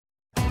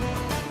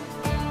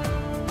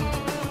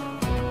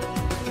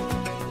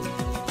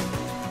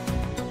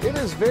It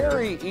is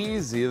very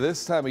easy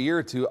this time of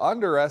year to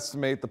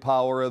underestimate the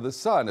power of the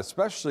sun,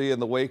 especially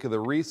in the wake of the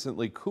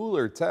recently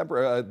cooler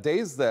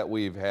days that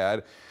we've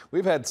had.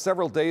 We've had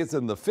several days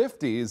in the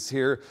 50s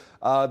here,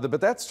 but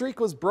that streak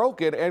was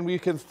broken, and we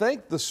can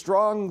thank the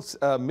strong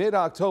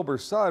mid-October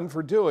sun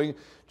for doing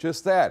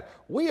just that.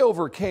 We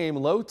overcame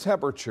low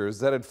temperatures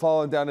that had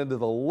fallen down into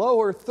the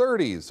lower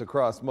 30s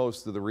across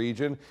most of the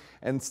region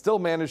and still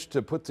managed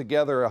to put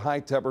together a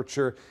high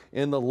temperature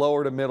in the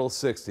lower to middle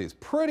 60s.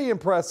 Pretty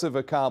impressive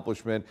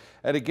accomplishment.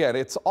 And again,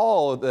 it's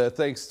all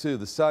thanks to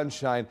the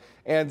sunshine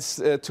and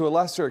to a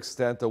lesser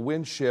extent, the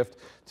wind shift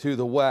to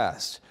the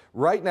west.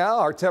 Right now,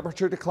 our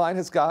temperature decline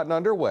has gotten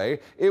underway.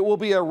 It will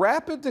be a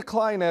rapid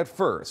decline at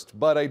first,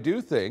 but I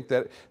do think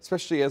that,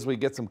 especially as we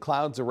get some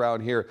clouds around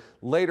here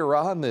later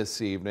on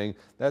this evening,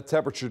 that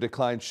temperature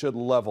decline should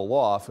level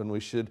off and we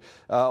should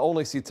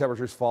only see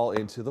temperatures fall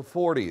into the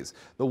 40s.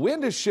 The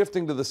wind is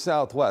shifting to the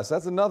southwest.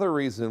 That's another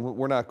reason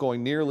we're not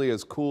going nearly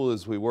as cool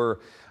as we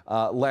were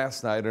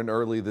last night and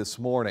early this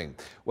morning.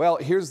 Well,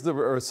 here's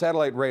the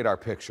satellite radar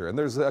picture, and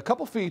there's a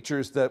couple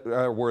features that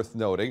are worth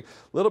noting. A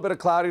little bit of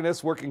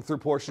cloudiness working through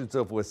portions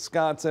of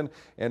Wisconsin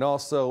and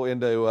also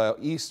into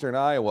eastern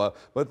Iowa,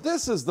 but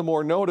this is the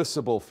more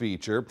noticeable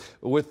feature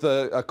with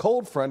a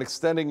cold front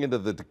extending into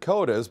the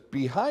Dakotas.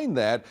 Behind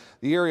that,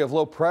 the area of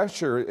low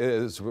pressure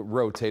is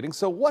rotating.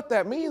 So what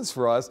that means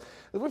for us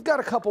is we've got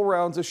a couple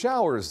rounds of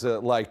showers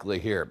likely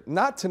here.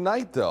 Not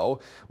tonight,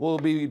 though. We'll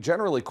be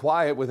generally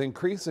quiet with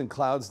increasing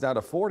clouds down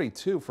to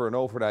 42 for an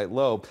overnight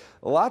low.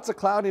 Lots of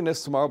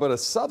cloudiness tomorrow, but a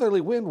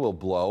southerly wind will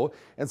blow,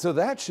 and so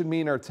that should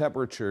mean our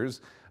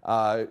temperatures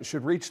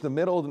should reach the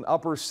middle and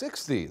upper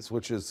 60s,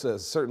 which is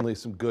certainly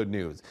some good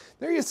news.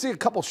 There you see a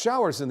couple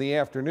showers in the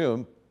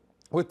afternoon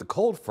with the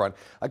cold front.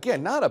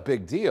 Again, not a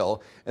big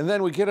deal. And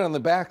then we get on the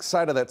back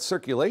side of that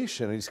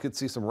circulation, and you could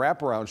see some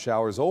wraparound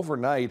showers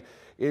overnight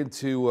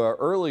into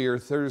earlier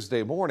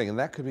Thursday morning, and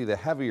that could be the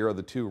heavier of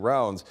the two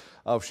rounds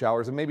of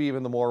showers and maybe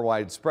even the more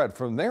widespread.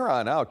 From there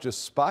on out,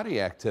 just spotty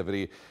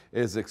activity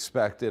is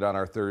expected on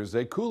our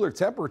Thursday. Cooler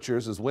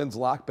temperatures as winds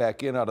lock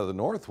back in out of the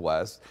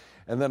northwest.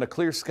 And then a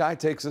clear sky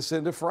takes us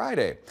into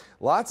Friday.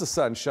 Lots of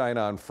sunshine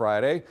on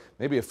Friday.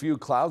 Maybe a few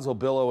clouds will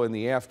billow in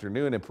the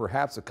afternoon and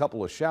perhaps a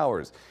couple of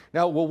showers.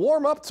 Now, we'll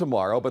warm up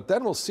tomorrow, but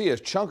then we'll see a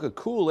chunk of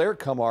cool air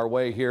come our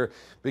way here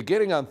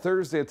beginning on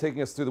Thursday and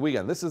taking us through the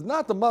weekend. This is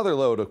not the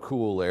motherlode of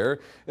cool air.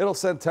 It'll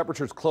send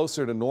temperatures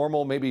closer to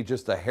normal, maybe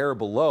just a hair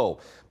below.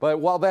 But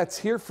while that's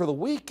here for the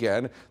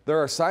weekend,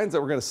 there are signs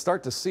that we're going to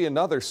start to see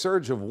another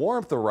surge of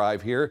warmth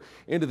arrive here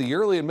into the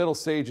early and middle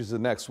stages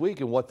of next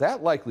week. And what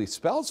that likely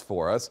spells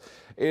for us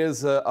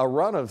is a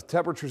run of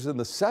temperatures in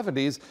the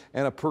 70s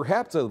and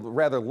perhaps a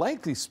rather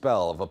lengthy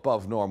spell of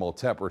above normal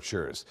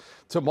temperatures.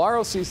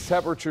 Tomorrow sees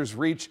temperatures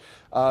reach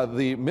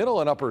the middle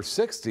and upper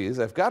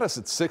 60s. I've got us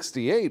at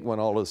 68 when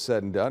all is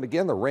said and done.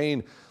 Again, the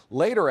rain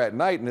later at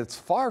night, and it's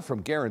far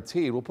from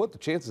guaranteed. We'll put the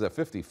chances at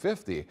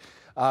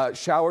 50-50.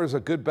 Showers a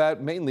good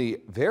bet,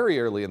 mainly very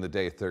early in the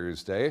day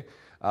Thursday.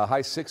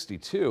 High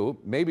 62,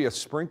 maybe a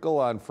sprinkle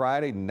on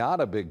Friday, not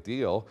a big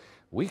deal.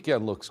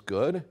 Weekend looks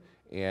good.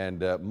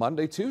 And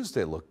Monday,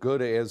 Tuesday look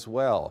good as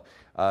well.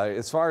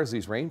 As far as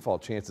these rainfall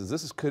chances,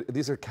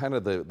 these are kind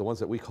of the ones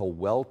that we call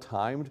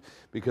well-timed,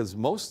 because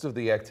most of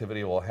the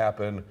activity will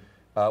happen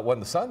when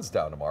the sun's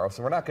down tomorrow,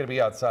 so we're not going to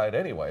be outside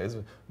anyways.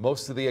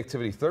 Most of the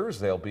activity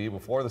Thursday will be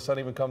before the sun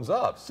even comes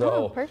up.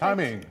 So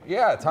timing.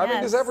 Yeah,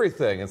 timing is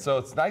everything. And so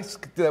it's nice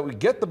that we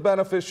get the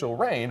beneficial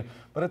rain,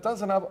 but it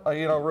doesn't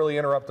really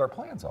interrupt our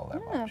plans all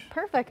that much.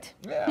 Perfect.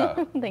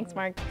 Yeah. Thanks,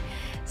 Mark.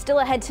 Still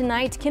ahead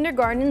tonight,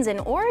 kindergartens in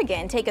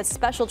Oregon take a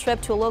special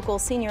trip to a local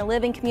senior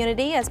living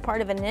community as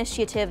part of an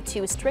initiative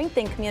to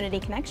strengthen community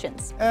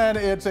connections. And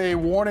it's a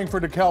warning for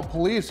DeKalb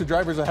police to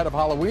drivers ahead of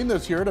Halloween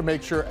this year to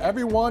make sure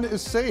everyone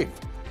is safe.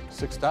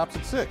 6 Stops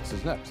at 6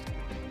 is next.